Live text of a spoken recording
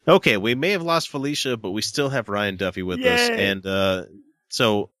Okay, we may have lost Felicia, but we still have Ryan Duffy with us. And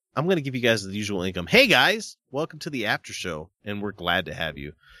so I'm going to give you guys the usual income. Hey, guys, welcome to the after show, and we're glad to have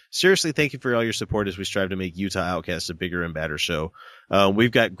you. Seriously, thank you for all your support as we strive to make Utah Outcasts a bigger and badder show.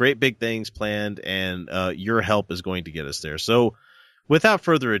 We've got great big things planned, and your help is going to get us there. So without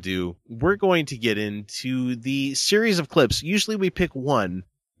further ado, we're going to get into the series of clips. Usually we pick one,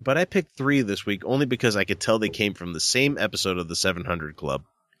 but I picked 3 this week only because I could tell they came from the same episode of the 700 Club.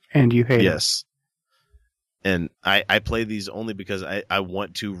 And you hate Yes. And I play these only because I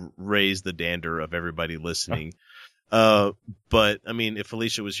want to raise the dander of everybody listening. But, I mean, if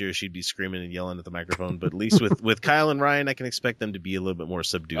Felicia was here, she'd be screaming and yelling at the microphone. But at least with Kyle and Ryan, I can expect them to be a little bit more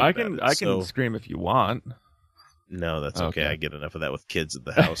subdued. I can scream if you want. No, that's okay. I get enough of that with kids at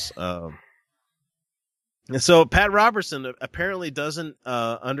the house. So Pat Robertson apparently doesn't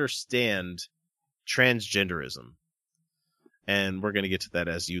understand transgenderism. And we're going to get to that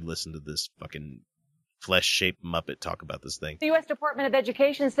as you listen to this fucking flesh-shaped Muppet talk about this thing. The U.S. Department of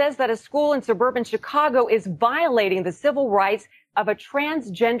Education says that a school in suburban Chicago is violating the civil rights of a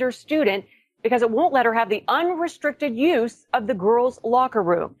transgender student because it won't let her have the unrestricted use of the girls' locker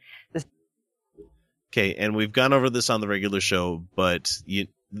room. Okay, and we've gone over this on the regular show, but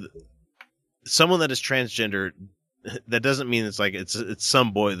someone that is transgender, that doesn't mean it's like it's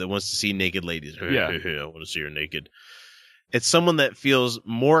some boy that wants to see naked ladies. Yeah. I want to see her naked. It's someone that feels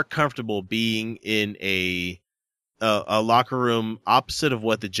more comfortable being in a locker room opposite of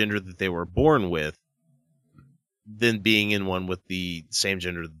what the gender that they were born with than being in one with the same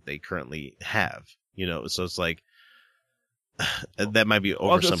gender that they currently have. You know, so it's like that might be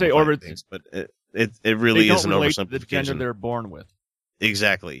oversimplifying things, but it really is an oversimplification. The gender they're born with.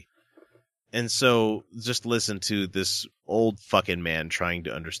 Exactly. And so just listen to this old fucking man trying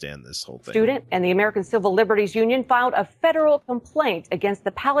to understand this whole thing. Student and the American Civil Liberties Union filed a federal complaint against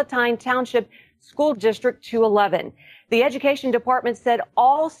the Palatine Township School District 211. The Education Department said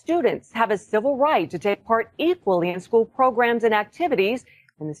all students have a civil right to take part equally in school programs and activities,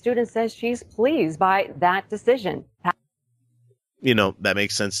 and the student says she's pleased by that decision. You know, that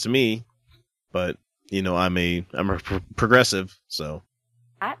makes sense to me, but, you know, I'm a progressive, so...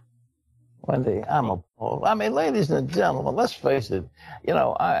 Wendy, I mean, ladies and gentlemen, let's face it. You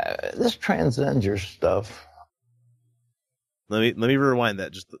know, this transgender stuff. Let me rewind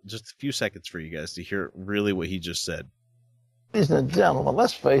that just a few seconds for you guys to hear really what he just said. Ladies and gentlemen,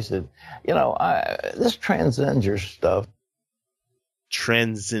 let's face it. You know, this transgender stuff.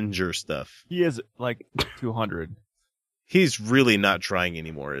 Transgender stuff. He is like 200. He's really not trying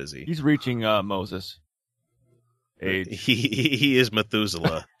anymore, is he? He's reaching Moses. Age. He is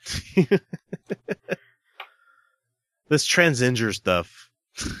Methuselah. This transgender stuff.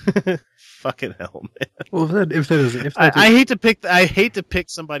 Fucking hell, man. Well, I hate to pick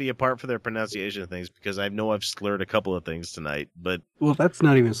somebody apart for their pronunciation of things because I know I've slurred a couple of things tonight, but well, that's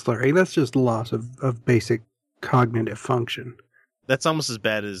not even slurring. That's just loss of basic cognitive function. That's almost as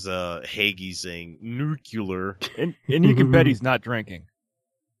bad as Hagee saying nuclear. And you can bet he's not drinking.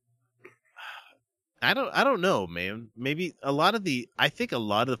 I don't know, man. Maybe I think a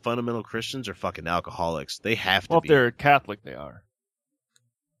lot of the fundamental Christians are fucking alcoholics. They have to be. Well, if they're Catholic, they are.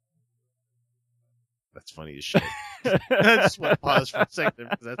 That's funny as shit. I just want to pause for a second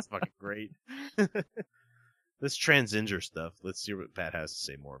because that's fucking great. This transgender stuff. Let's see what Pat has to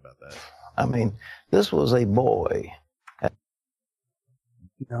say more about that. I mean, this was a boy.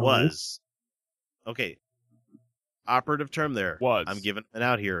 No. Was. Okay. Operative term there. Was. I'm giving it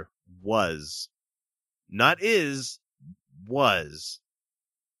out here. Was. Not is, was.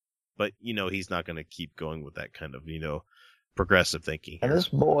 But, you know, he's not going to keep going with that kind of, you know, progressive thinking. And this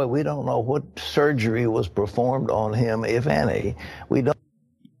boy, we don't know what surgery was performed on him, if any. We don't.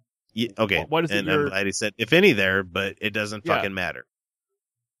 Yeah, okay. What is it? And I'm glad he said, if any there, but it doesn't fucking matter.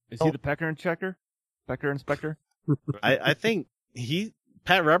 Is he the pecker and checker? Pecker inspector? I think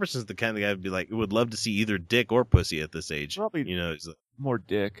Pat Robertson's the kind of guy who'd be like, would love to see either dick or pussy at this age. Probably, you know, he's like, more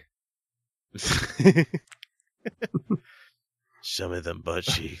dick. Show me them butt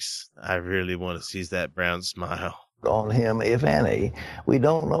cheeks. I really want to see that brown smile on him, if any. We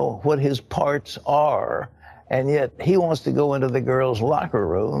don't know what his parts are, and yet he wants to go into the girls' locker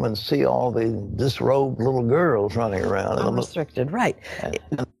room and see all the disrobed little girls running around. Unrestricted, right.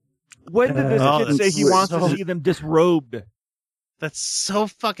 When did this kid say he wants to see them disrobed? That's so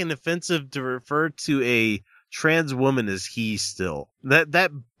fucking offensive to refer to a trans woman as he still.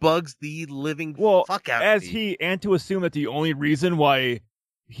 That bugs the living fuck out of me. And to assume that the only reason why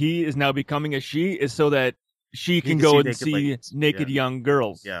he is now becoming a she is so that she can go and see naked young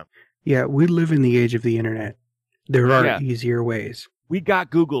girls. Yeah. Yeah, we live in the age of the internet. There are easier ways. We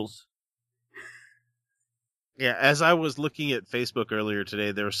got Googles. Yeah, as I was looking at Facebook earlier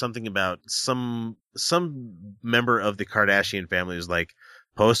today, there was something about some member of the Kardashian family is like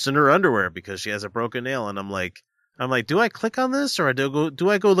posting her underwear because she has a broken nail, and I'm like, do I click on this or do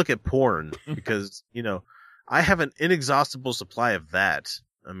I go look at porn? Because I have an inexhaustible supply of that.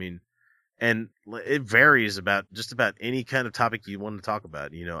 I mean, and it varies about just about any kind of topic you want to talk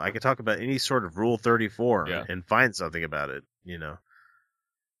about. I could talk about any sort of Rule 34 and find something about it.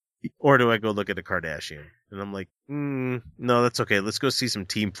 Or do I go look at a Kardashian? And I'm like, no, that's okay. Let's go see some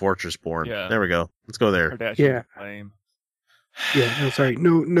Team Fortress porn. Yeah. There we go. Let's go there. Kardashian Yeah. Lame. Yeah, no, sorry.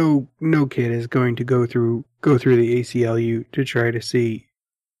 No kid is going to go through the ACLU to try to see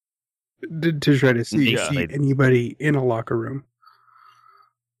see anybody in a locker room.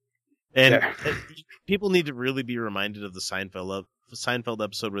 And people need to really be reminded of the Seinfeld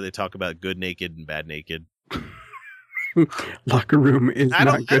episode where they talk about good naked and bad naked. Locker room is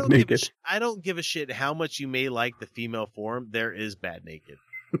not good naked. I don't give a shit how much you may like the female form. There is bad naked,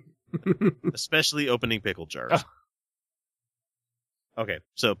 especially opening pickle jars. Okay,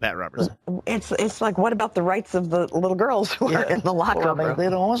 so Pat Robertson. It's like, what about the rights of the little girls who are in the locker room? They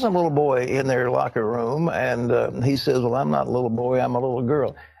don't want some little boy in their locker room, and he says, "Well, I'm not a little boy. I'm a little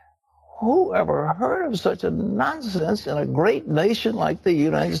girl." Who ever heard of such a nonsense in a great nation like the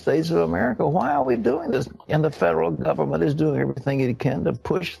United States of America? Why are we doing this? And the federal government is doing everything it can to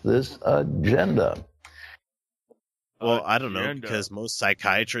push this agenda. Well, I don't know, because most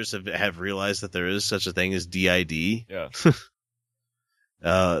psychiatrists have realized that there is such a thing as DID. Yeah.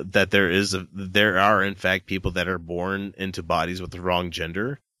 That there are in fact people that are born into bodies with the wrong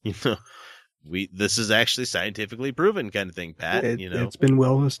gender. This is actually scientifically proven kind of thing, Pat. It's been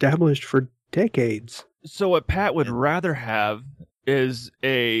well established for decades. So what Pat would rather have is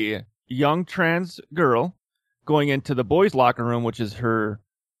a young trans girl going into the boys' locker room, which is her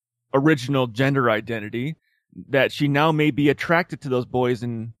original gender identity, that she now may be attracted to those boys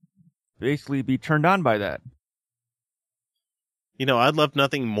and basically be turned on by that. I'd love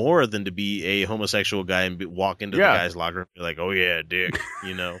nothing more than to be a homosexual guy and walk into the guy's locker room and be like, "Oh yeah, dick,"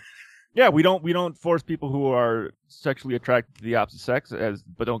 Yeah, we don't force people who are sexually attracted to the opposite sex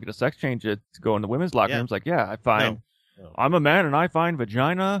but don't get a sex change to go in the women's locker rooms. Like, I find I'm a man and I find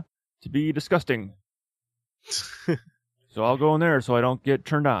vagina to be disgusting. So I'll go in there so I don't get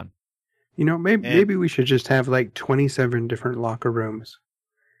turned on. Maybe we should just have like 27 different locker rooms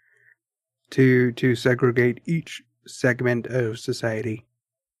to segregate each segment of society.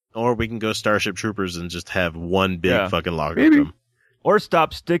 Or we can go Starship Troopers and just have one big fucking locker room. Or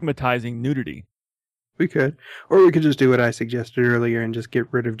stop stigmatizing nudity. We could. Or we could just do what I suggested earlier and just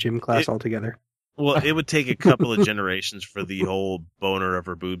get rid of gym class altogether. Well, it would take a couple of generations for the whole boner of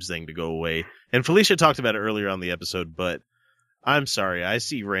her boobs thing to go away. And Felicia talked about it earlier on the episode, but I'm sorry. I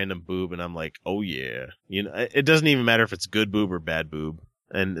see random boob and I'm like, oh yeah. It doesn't even matter if it's good boob or bad boob.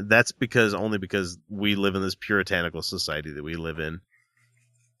 And that's only because we live in this puritanical society that we live in.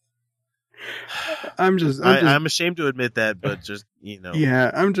 I'm ashamed to admit that, but just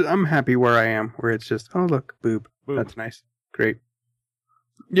Yeah, I'm happy where I am, where it's just, oh look, boob. That's nice, great.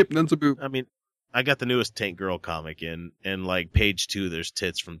 Yep, that's a boob. I mean, I got the newest Tank Girl comic in, and like page 2, there's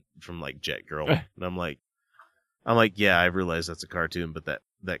tits from like Jet Girl, and I'm like, yeah, I realize that's a cartoon, but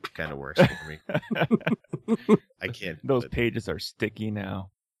that kind of works for me. I can't. Those pages are sticky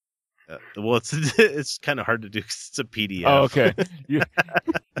now. Well, it's kind of hard to do because it's a PDF. Oh, okay.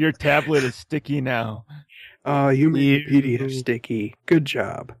 Your tablet is sticky now. Oh, you made PDF sticky. Good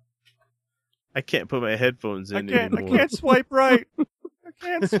job. I can't put my headphones in anymore. I can't swipe right. I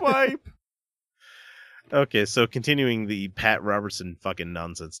can't swipe. Okay, so continuing the Pat Robertson fucking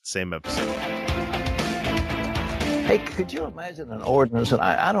nonsense, same episode. Hey, could you imagine an ordinance, and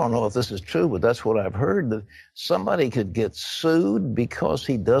I don't know if this is true, but that's what I've heard, that somebody could get sued because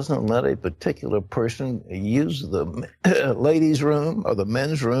he doesn't let a particular person use the ladies' room or the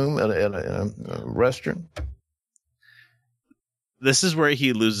men's room in a restaurant? This is where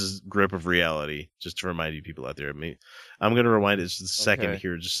he loses grip of reality, just to remind you people out there. I mean, I'm going to rewind it just a second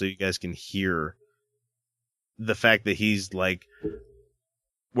here, just so you guys can hear the fact that he's like,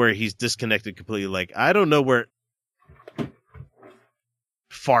 where he's disconnected completely. Like, I don't know where...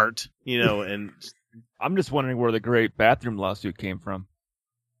 fart, and I'm just wondering where the great bathroom lawsuit came from.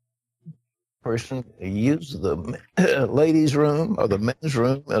 Person use the ladies' room or the men's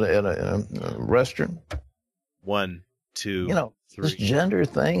room in a restaurant. 1, 2, 3. This gender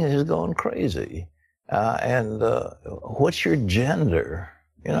thing is going crazy. And what's your gender?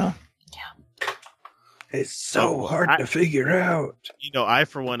 Yeah. It's so hard to figure out. I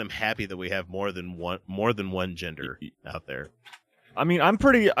for one am happy that we have more than one gender out there. I mean,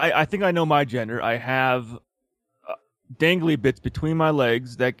 I think I know my gender. I have dangly bits between my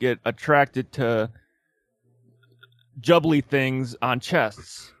legs that get attracted to jubbly things on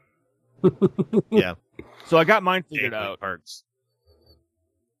chests. Yeah. So I got mine figured Dangly out. parts.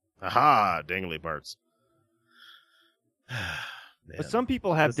 Aha, dangly parts. But some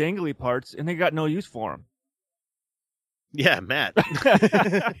people have dangly parts and they got no use for them. Yeah, Matt.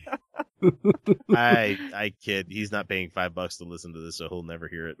 I kid. He's not paying $5 to listen to this, so he'll never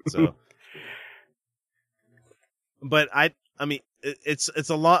hear it. So, but I mean, it's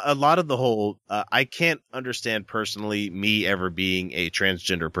a lot of the whole. I can't understand personally me ever being a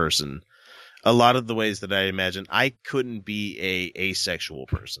transgender person. A lot of the ways that I imagine I couldn't be a asexual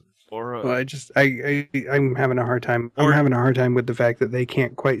person. Well, I'm having a hard time. I'm having a hard time with the fact that they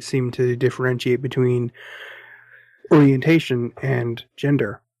can't quite seem to differentiate between orientation and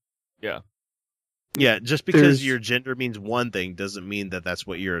gender. Yeah. Yeah, just because your gender means one thing doesn't mean that that's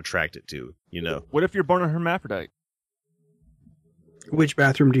what you're attracted to, you know. What if you're born a hermaphrodite? Which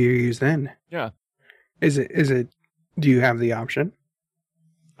bathroom do you use then? Yeah. Is it do you have the option?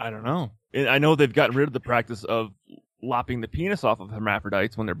 I don't know. I know they've gotten rid of the practice of lopping the penis off of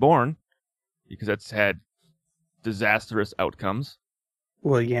hermaphrodites when they're born because that's had disastrous outcomes.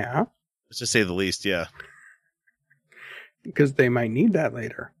 Well, yeah. Let's just say the least, yeah. Because they might need that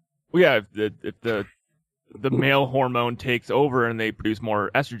later. Well, yeah, if the male hormone takes over and they produce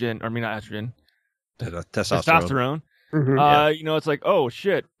more estrogen, not estrogen, testosterone. Mm-hmm. You know, it's like, oh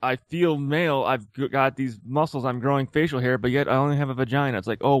shit, I feel male. I've got these muscles. I'm growing facial hair, but yet I only have a vagina. It's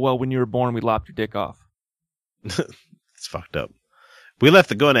like, oh well, when you were born, we lopped your dick off. It's fucked up. We left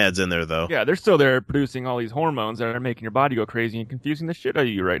the gonads in there though. Yeah, they're still there producing all these hormones that are making your body go crazy and confusing the shit out of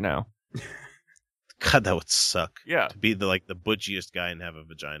you right now. God, that would suck. Yeah. To be the butchiest guy and have a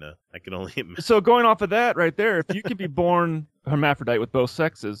vagina. I can only imagine. So going off of that right there, if you can be born hermaphrodite with both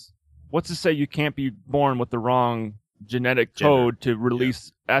sexes, what's to say you can't be born with the wrong genetic code to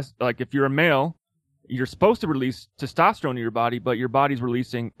release, if you're a male, you're supposed to release testosterone in your body, but your body's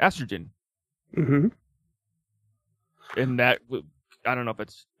releasing estrogen. Mm-hmm. And that, I don't know if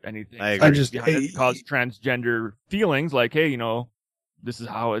it's anything. It cause transgender feelings like, hey, you know, this is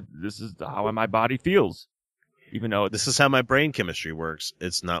how my body feels. Even though this is how my brain chemistry works.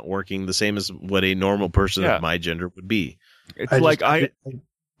 It's not working the same as what a normal person of my gender would be. It's I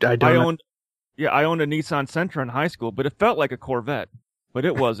owned a Nissan Sentra in high school, but it felt like a Corvette, but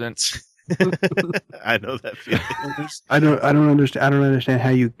it wasn't. I know that feeling. I don't understand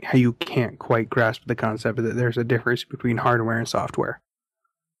how you can't quite grasp the concept that there's a difference between hardware and software.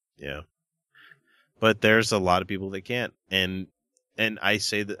 Yeah. But there's a lot of people that can't. And I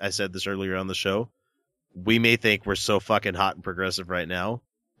said this earlier on the show. We may think we're so fucking hot and progressive right now,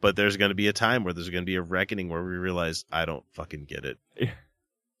 but there's going to be a time where there's going to be a reckoning where we realize I don't fucking get it.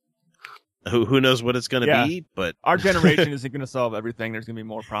 Who knows what it's going to be, but our generation isn't going to solve everything. There's going to be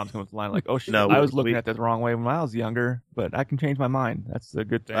more problems coming to the line. Like, oh shit, I was looking at that the wrong way when I was younger, but I can change my mind. That's a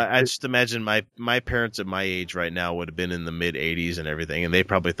good thing. I just imagine my parents at my age right now would have been in the mid 80s and everything, and they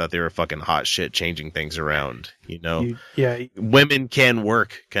probably thought they were fucking hot shit changing things around. You know, women can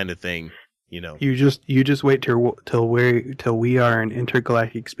work kind of thing. You know, you just wait till we are an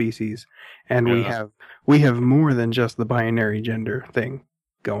intergalactic species, and we have more than just the binary gender thing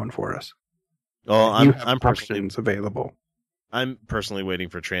going for us. Well, I'm personally available. I'm personally waiting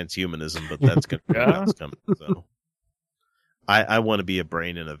for transhumanism, but that's going to be coming. So, I want to be a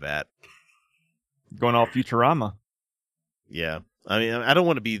brain in a vat, going all Futurama. Yeah, I mean, I don't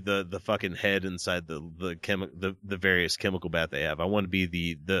want to be the fucking head inside the various chemical bath they have. I want to be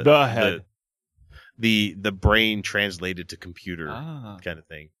the head, the brain translated to computer kind of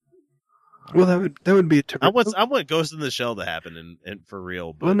thing. Well, that would be a terrific... I want Ghost in the Shell to happen and for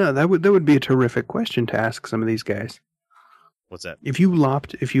real. But... Well, no, that would be a terrific question to ask some of these guys. What's that? If you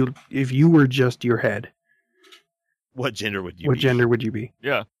were just your head, what gender would you be? What gender would you be?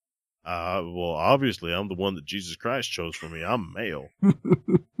 Yeah. Well, obviously, I'm the one that Jesus Christ chose for me. I'm male.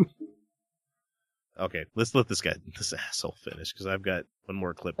 Okay, let's let this asshole finish because I've got one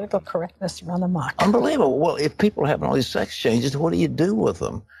more clip. Political correctness around the mock. Unbelievable. Well, if people are having all these sex changes, what do you do with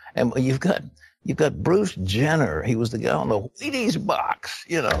them? And you've got Bruce Jenner. He was the guy on the Wheaties box,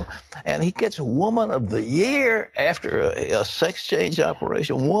 you know, and he gets Woman of the Year after a sex change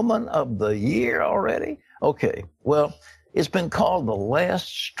operation. Woman of the Year already? Okay, well, it's been called the last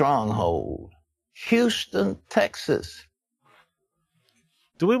stronghold. Houston, Texas.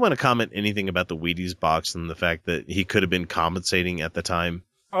 Do we want to comment anything about the Wheaties box and the fact that he could have been compensating at the time?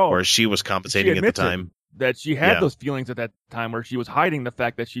 Or she was compensating at the time? that she had those feelings at that time where she was hiding the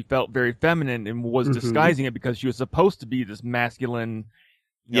fact that she felt very feminine and was disguising it because she was supposed to be this masculine.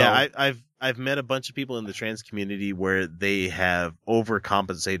 I've met a bunch of people in the trans community where they have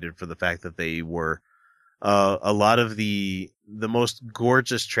overcompensated for the fact that they were a lot of the most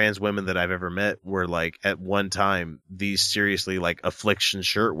gorgeous trans women that I've ever met were like at one time these seriously like affliction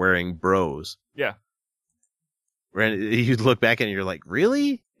shirt wearing bros. Yeah. And you look back and you're like,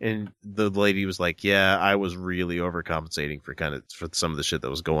 really? And the lady was like, yeah, I was really overcompensating for some of the shit that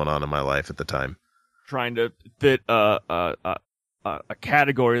was going on in my life at the time. Trying to fit a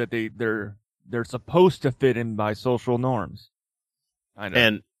category that they're supposed to fit in by social norms. I know.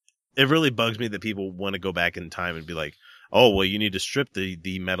 And it really bugs me that people want to go back in time and be like, oh, well, you need to strip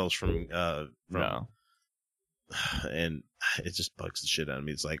the medals from No. And it just bugs the shit out of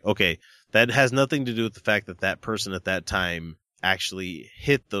me. It's like, okay, that has nothing to do with the fact that that person at that time actually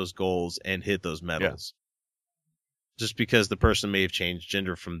hit those goals and hit those medals. Yeah. Just because the person may have changed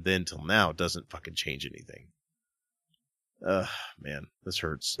gender from then till now doesn't fucking change anything. Man, this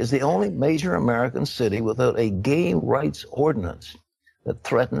hurts. It's the only major American city without a gay rights ordinance that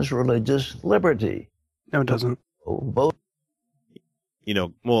threatens religious liberty. No, it doesn't. Both.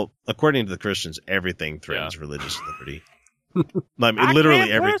 Well, according to the Christians, everything threatens religious liberty. I mean,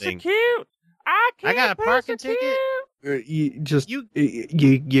 literally everything. I got a parking ticket.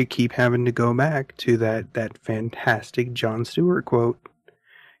 You keep having to go back to that fantastic Jon Stewart quote.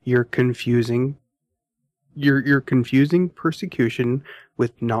 You're confusing persecution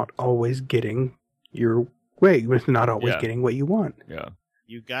with not always getting your way, with not always getting what you want. Yeah.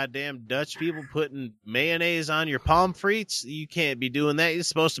 You goddamn Dutch people putting mayonnaise on your pommes frites. You can't be doing that. You're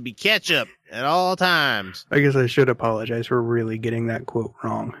supposed to be ketchup at all times. I guess I should apologize for really getting that quote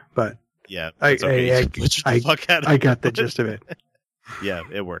wrong, but yeah, I got the gist of it. Yeah,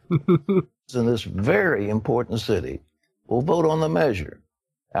 it worked. In this very important city, we'll vote on the measure.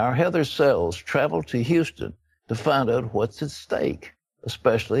 Our Heather Sells traveled to Houston to find out what's at stake,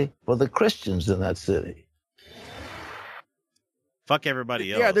 especially for the Christians in that city. Fuck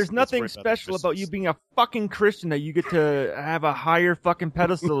everybody else. Yeah, there's nothing special about you being a fucking Christian that you get to have a higher fucking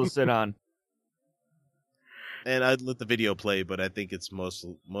pedestal to sit on. And I'd let the video play, but I think it's most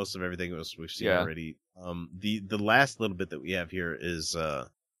of everything we've seen already. The last little bit that we have here is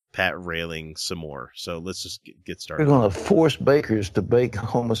Pat railing some more. So let's just get started. We're going to force bakers to bake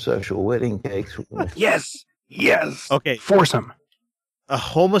homosexual wedding cakes. Yes. Okay. Force them. A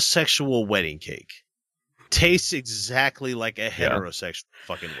homosexual wedding cake tastes exactly like a heterosexual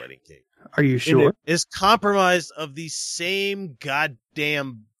fucking wedding cake. Are you sure? It is compromised of the same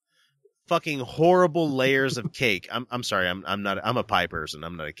goddamn fucking horrible layers of cake. I'm sorry. I'm a pie person.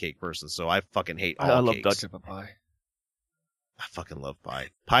 I'm not a cake person. So I fucking hate all cakes. I love Dutch apple pie. I fucking love pie.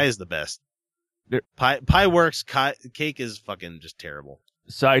 Pie is the best. Pie works. Cake is fucking just terrible.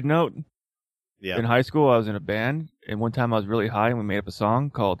 Side note. Yeah. In high school, I was in a band, and one time I was really high, and we made up a song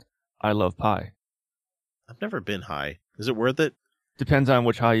called "I Love Pie." I've never been high. Is it worth it? Depends on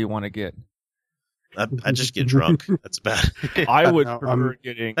which high you want to get. I just get drunk. That's bad. I would prefer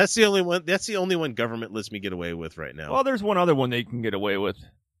getting. That's the only one. That's the only one government lets me get away with right now. Well, there's one other one that you can get away with.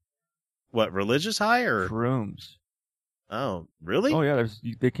 What, religious high or shrooms? Oh, really? Oh yeah.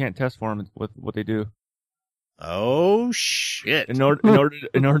 They can't test for them with what they do. Oh shit! In order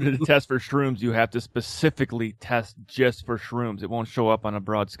to test for shrooms, you have to specifically test just for shrooms. It won't show up on a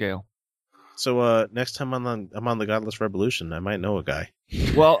broad scale. So next time I'm on the Godless Rebelution, I might know a guy.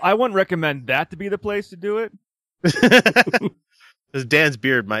 Well, I wouldn't recommend that to be the place to do it. Because Dan's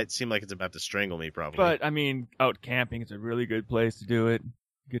beard might seem like it's about to strangle me, probably. But I mean, out camping is a really good place to do it.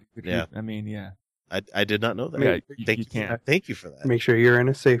 Good. I mean, yeah. I did not know that. Yeah, Thank you for that. Make sure you're in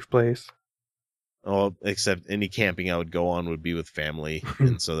a safe place. Oh, except any camping I would go on would be with family,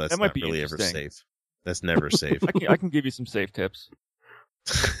 and so that's not really ever safe. That's never safe. I can give you some safe tips.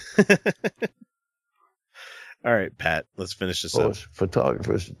 All right, Pat, let's finish this up.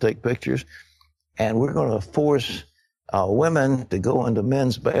 Photographers to take pictures, and we're going to force women to go into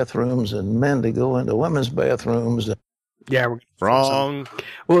men's bathrooms and men to go into women's bathrooms. Yeah, we're wrong.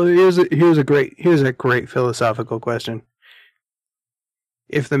 Well, here's a great philosophical question.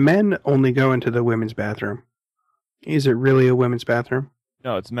 If the men only go into the women's bathroom, is it really a women's bathroom?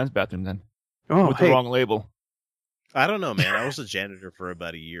 No, it's a men's bathroom then. Oh, with the wrong label. I don't know, man. I was a janitor for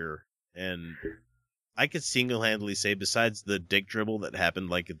about a year, and I could single-handedly say, besides the dick dribble that happened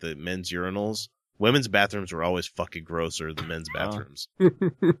like at the men's urinals, women's bathrooms were always fucking grosser than men's bathrooms.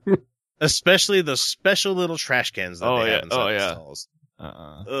 Especially those special little trash cans that they have inside the stalls.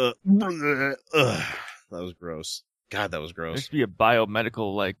 That was gross. God, that was gross. There should be a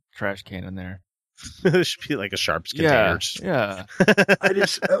biomedical trash can in there. It should be like a Sharps container. Yeah. I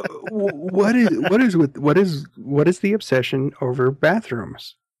just what is the obsession over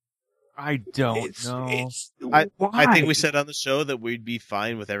bathrooms? I don't know. I think we said on the show that we'd be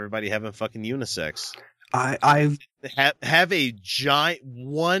fine with everybody having fucking unisex. I've have a giant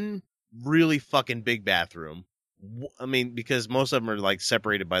one really fucking big bathroom. I mean, because most of them are like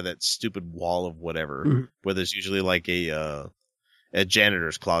separated by that stupid wall of whatever, where there's usually like a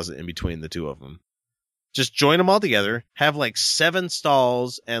janitor's closet in between the two of them. Just join them all together, have like 7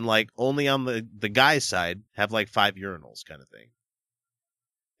 stalls, and like only on the guy's side have like 5 urinals kind of thing.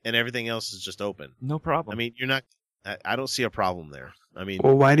 And everything else is just open. No problem. I mean, I don't see a problem there. I mean,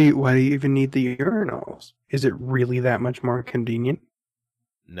 well, why do you even need the urinals? Is it really that much more convenient?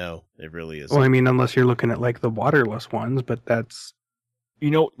 No, it really isn't. Well, I mean, unless you're looking at like the waterless ones, but that's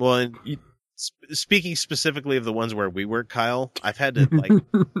Well, and speaking specifically of the ones where we work, Kyle, I've had to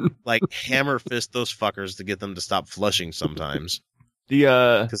like hammer fist those fuckers to get them to stop flushing sometimes.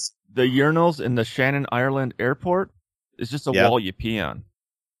 The urinals in the Shannon, Ireland airport is just a wall you pee on.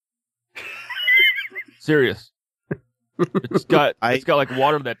 Serious. It's got like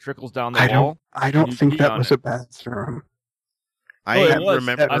water that trickles down the wall. I don't think that was a bathroom. I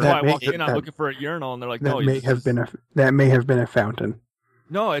remember that's why I walked in. I'm looking for a urinal, and they're like, "No, that may have been a fountain."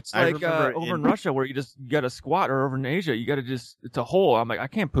 No, it's like over in Russia where you got to squat, or over in Asia you got to it's a hole. I'm like, I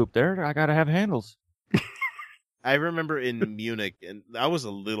can't poop there. I got to have handles. I remember in Munich, and I was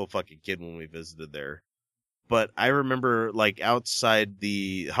a little fucking kid when we visited there, but I remember like outside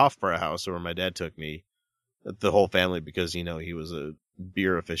the Hofbrauhaus where my dad took me, the whole family, because he was a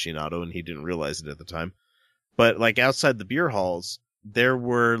beer aficionado and he didn't realize it at the time. But like outside the beer halls, there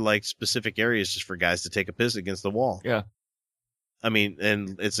were like specific areas just for guys to take a piss against the wall. Yeah. I mean,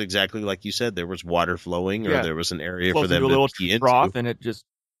 and it's exactly like you said. There was water flowing, or there was an area for them to a little pee trough, into. and it just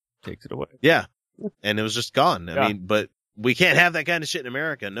takes it away. Yeah, and it was just gone. I mean, but we can't have that kind of shit in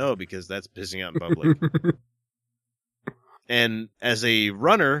America, no, because that's pissing out in public. And as a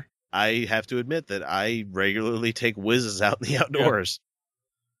runner, I have to admit that I regularly take whizzes out in the outdoors. Yeah.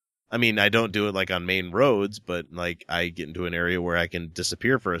 I mean, I don't do it like on main roads, but like I get into an area where I can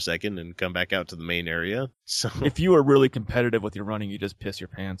disappear for a second and come back out to the main area. So if you are really competitive with your running, you just piss your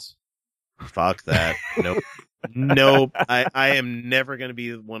pants. Fuck that. Nope. I am never going to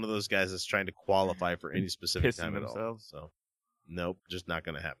be one of those guys that's trying to qualify for any specific time at all. So nope, just not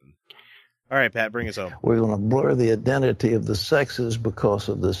going to happen. All right, Pat, bring us home. We're going to blur the identity of the sexes because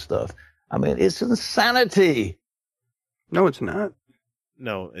of this stuff. I mean, it's insanity. No, it's not.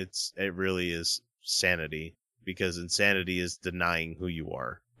 No, it really is sanity, because insanity is denying who you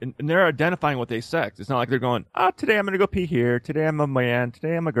are. And they're identifying what they sex. It's not like they're going, today I'm going to go pee here. Today I'm a man.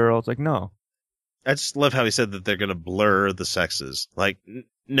 Today I'm a girl. It's like, no. I just love how he said that they're going to blur the sexes. Like,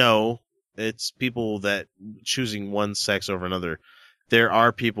 no, it's people that choosing one sex over another. There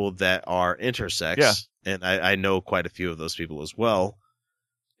are people that are intersex, and I know quite a few of those people as well.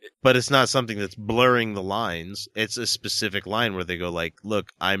 But it's not something that's blurring the lines. It's a specific line where they go like,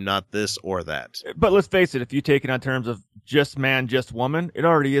 look, I'm not this or that. But let's face it, if you take it on terms of just man, just woman, it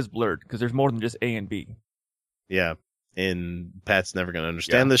already is blurred because there's more than just A and B. Yeah. And Pat's never going to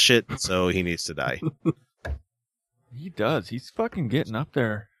understand this shit, so he needs to die. He does. He's fucking getting up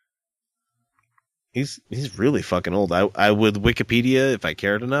there. He's really fucking old. I would Wikipedia if I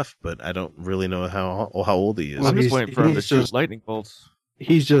cared enough, but I don't really know how old he is. Well, I'm just waiting for him to shoot lightning bolts.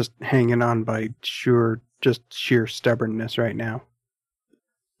 He's just hanging on by sheer stubbornness right now.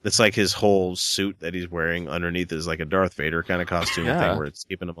 It's like his whole suit that he's wearing underneath is like a Darth Vader kind of costume thing where it's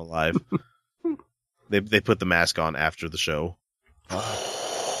keeping him alive. They put the mask on after the show.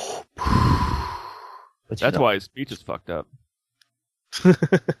 That's why his speech is fucked up.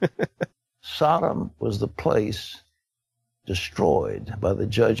 Sodom was the place destroyed by the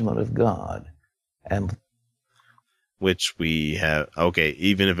judgment of God, and which we have. Okay,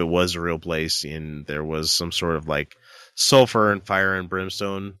 even if it was a real place and there was some sort of like sulfur and fire and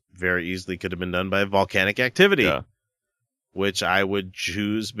brimstone, very easily could have been done by volcanic activity, which I would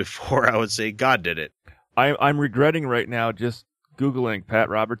choose before I would say God did it. I'm regretting right now just Googling Pat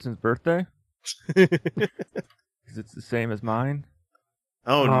Robertson's birthday because it's the same as mine.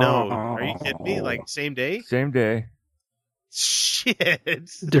 Oh no! Are you kidding me? Like same day? Same day.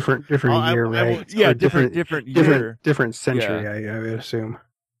 Shit. Different year, right? Different year. Different century, I would assume.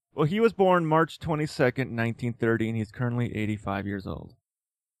 Well, he was born March 22nd, 1930, and he's currently 85 years old.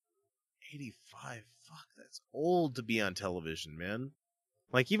 85? Fuck, that's old to be on television, man.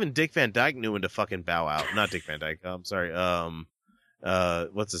 Like, even Dick Van Dyke knew when to fucking bow out. Not Dick Van Dyke, I'm sorry.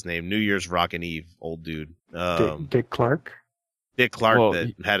 What's his name? New Year's Rockin' Eve, old dude. Dick Clark? Dick Clark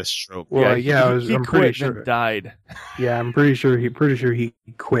that had a stroke. Well, he I'm quit pretty sure. and died. Yeah, I'm pretty sure he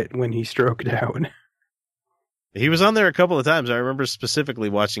quit when he stroked out. He was on there a couple of times. I remember specifically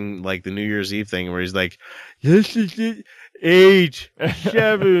watching like the New Year's Eve thing where he's like, "This is it, 8,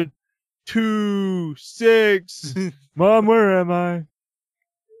 7, 2, 6. Mom, where am I?"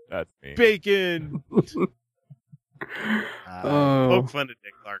 That's me. Bacon." Poke fun at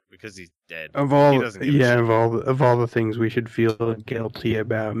Dick Clark because he's dead. Of all the things we should feel guilty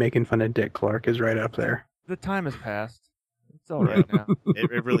about, making fun of Dick Clark is right up there. The time has passed. It's all right now.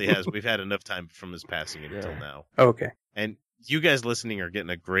 It really has. We've had enough time from his passing until now. Okay. And you guys listening are getting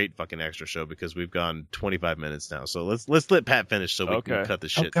a great fucking extra show because we've gone 25 minutes now. So let's let Pat finish so we can cut the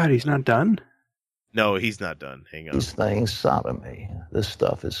shit. Oh God, he's not done? No, he's not done. Hang on. These things, sodomy. This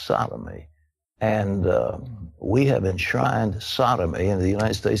stuff is sodomy. And we have enshrined sodomy in the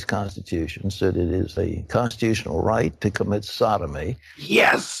United States Constitution, said it is a constitutional right to commit sodomy.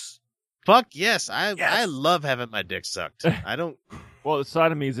 Yes! Fuck yes. I love having my dick sucked. I don't. Well, the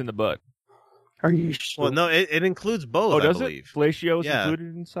sodomy is in the butt. Are you sure? Well, no, it includes both. Oh, does I believe. it? Fellatio is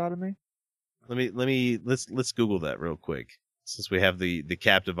included in sodomy? Let's Google that real quick. Since we have the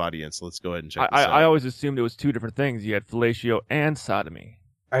captive audience, let's go ahead and check this out. I always assumed it was two different things. You had fellatio and sodomy.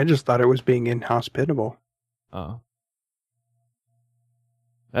 I just thought it was being inhospitable. Oh.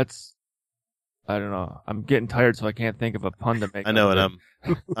 That's... I don't know. I'm getting tired, so I can't think of a pun to make. I know,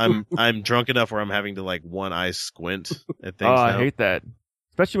 and I'm drunk enough where I'm having to like one eye squint at things. I hate that.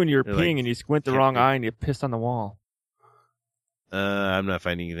 Especially when you're peeing like, and you squint the wrong eye and you piss on the wall. I'm not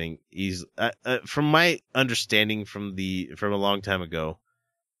finding anything easy. From my understanding from a long time ago,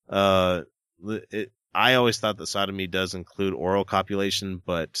 I always thought that sodomy does include oral copulation,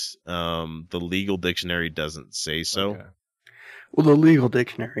 but the legal dictionary doesn't say so. Okay. Well, the legal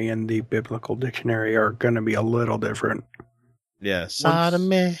dictionary and the biblical dictionary are going to be a little different. Yeah,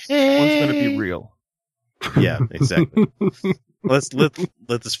 sodomy. One's going to be real. Yeah, exactly.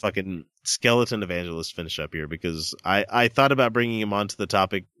 Let this fucking skeleton evangelist finish up here because I thought about bringing him onto the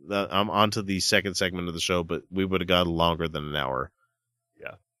topic. Onto the second segment of the show, but we would have gone longer than an hour.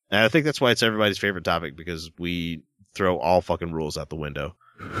 Yeah, and I think that's why it's everybody's favorite topic because we throw all fucking rules out the window.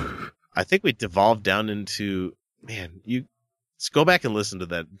 I think we devolved down into let's go back and listen to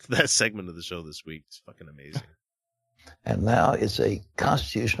that segment of the show this week. It's fucking amazing. And now it's a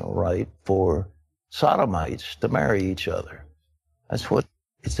constitutional right for sodomites to marry each other. That's what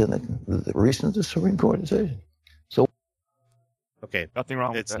it's in the recent Supreme Court decision. So, okay, nothing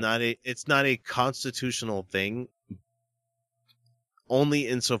wrong with that. It's not a constitutional thing. Only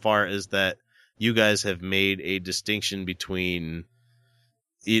insofar as that you guys have made a distinction between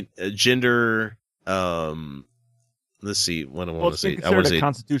gender. Let's see. What I want to say. I want to say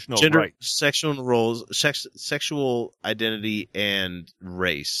constitutional gender, right. sexual roles, sexual identity, and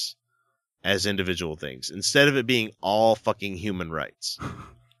race as individual things instead of it being all fucking human rights.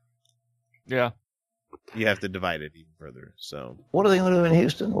 Yeah. You have to divide it even further. So what are they going to do in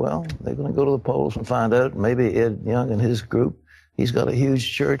Houston? Well, they're going to go to the polls and find out. Maybe Ed Young and his group. He's got a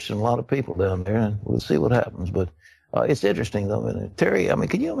huge church and a lot of people down there, and we'll see what happens. But it's interesting, though. And Terry, I mean,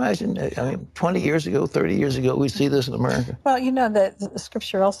 can you imagine? 20 years ago, 30 years ago, we see this in America. Well, the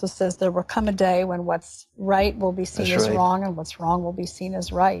scripture also says there will come a day when what's right will be seen as wrong, and what's wrong will be seen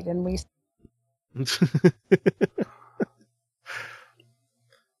as right. And we.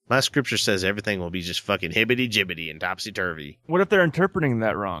 My scripture says everything will be just fucking hibbity-jibbity and topsy-turvy. What if they're interpreting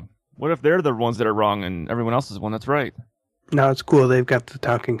that wrong? What if they're the ones that are wrong and everyone else is the one that's right? No, it's cool. They've got the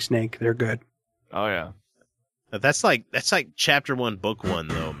talking snake. They're good. Oh, yeah. That's like chapter 1, book 1,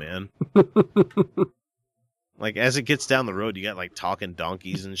 though, man. Like, as it gets down the road, you got, like, talking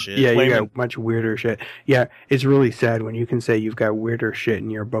donkeys and shit. Yeah, you got much weirder shit. Yeah, it's really sad when you can say you've got weirder shit in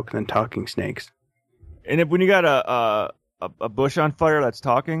your book than talking snakes. And when you got a bush on fire that's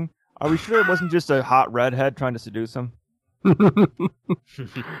talking, are we sure it wasn't just a hot redhead trying to seduce him?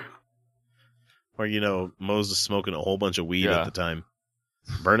 Or, Moses smoking a whole bunch of weed at the time.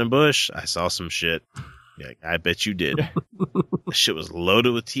 Burning bush, I saw some shit. Yeah, I bet you did. That shit was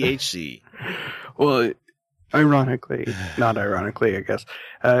loaded with THC. Well, not ironically, I guess.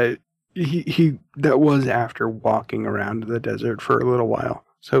 He that was after walking around the desert for a little while.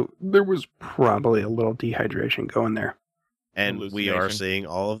 So there was probably a little dehydration going there. And we are saying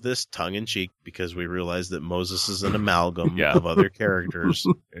all of this tongue-in-cheek because we realize that Moses is an amalgam of other characters.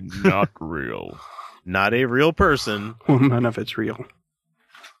 And not real. Not a real person. Well, none of it's real.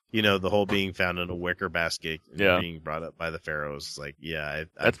 The whole being found in a wicker basket and being brought up by the pharaohs. It's like,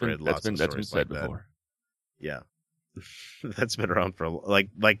 I've read lots of stories that's been said like before. That. Yeah. That's been around for, like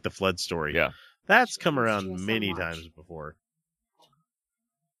the flood story. Yeah. That's come around many times before.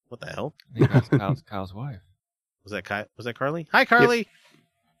 What the hell? I think that's Kyle's wife. Was that Carly? Hi, Carly. Yep.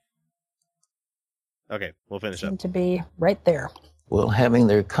 Okay, we'll finish up. To be right there. Well, having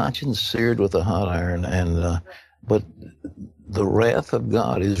their conscience seared with a hot iron, but the wrath of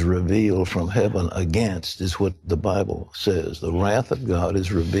God is revealed from heaven against, is what the Bible says. The wrath of God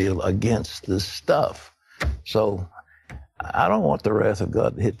is revealed against this stuff. So I don't want the wrath of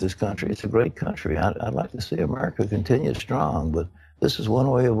God to hit this country. It's a great country. I'd like to see America continue strong, but this is one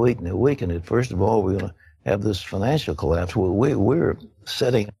way of weakening it. First of all, we're going to have this financial collapse. We're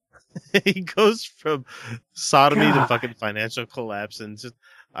setting... He goes from sodomy to fucking financial collapse, and just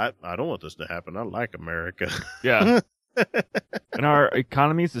I don't want this to happen. I like America. Yeah. And our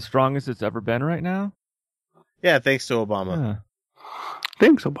economy is the strongest it's ever been right now. Yeah, thanks to Obama. Yeah.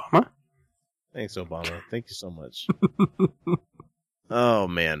 Thanks, Obama. Thanks, Obama. Thank you so much. Oh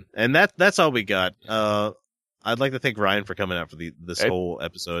man, and that's all we got. I'd like to thank Ryan for coming out for this whole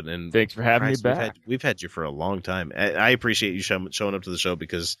episode, and thanks for having me back. We've had you for a long time. I appreciate you showing up to the show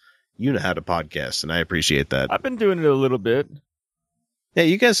because you know how to podcast, and I appreciate that. I've been doing it a little bit. Yeah,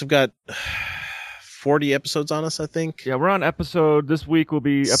 you guys have got 40 episodes on us, I think. Yeah, we're on this week will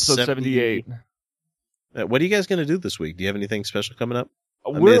be episode 78. What are you guys going to do this week? Do you have anything special coming up?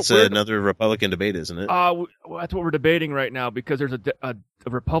 It's another Republican debate, isn't it? That's what we're debating right now because there's a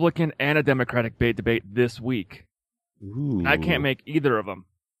Republican and a Democratic debate this week. Ooh. I can't make either of them.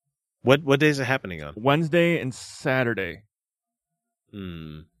 What days are happening on? Wednesday and Saturday.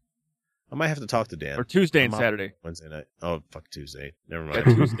 I might have to talk to Dan. Or Tuesday and Saturday. Wednesday night. Oh, fuck Tuesday. Never mind.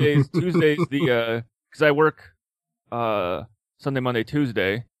 Yeah, Tuesday's the because I work Sunday, Monday,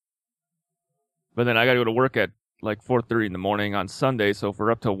 Tuesday, but then I got to go to work at like 4:30 in the morning on Sunday. So if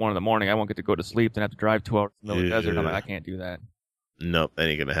we're up till 1 in the morning, I won't get to go to sleep. Then I have to drive 2 hours in the middle of the desert. I'm like, I can't do that. Nope, that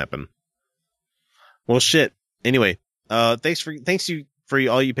ain't gonna happen. Well, shit. Anyway, thanks for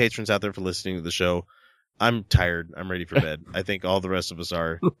all you patrons out there for listening to the show. I'm tired. I'm ready for bed. I think all the rest of us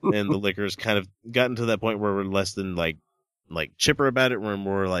are, and the liquor's kind of gotten to that point where we're less than like chipper about it. We're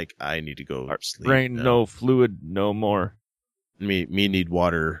more like, I need to go sleep. Brain, no fluid, no more. Me need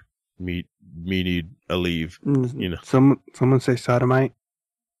water. Me need a leave. You know. Someone say sodomite.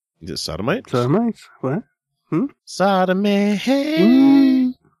 Is it sodomite? Sodomites? What? Sodomite.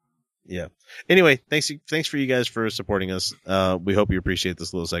 Yeah. Anyway, thanks for you guys for supporting us. We hope you appreciate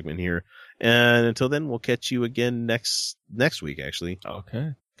this little segment here. And until then, we'll catch you again next week, actually.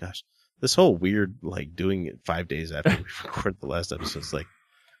 Okay. Gosh, this whole weird, like, doing it 5 days after we recorded the last episode is like,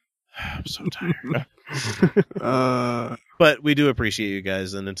 I'm so tired. But we do appreciate you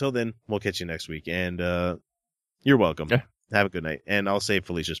guys. And until then, we'll catch you next week. And you're welcome. Yeah. Have a good night. And I'll save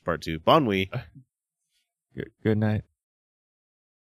Felicia's part 2. Bon nuit. Good night.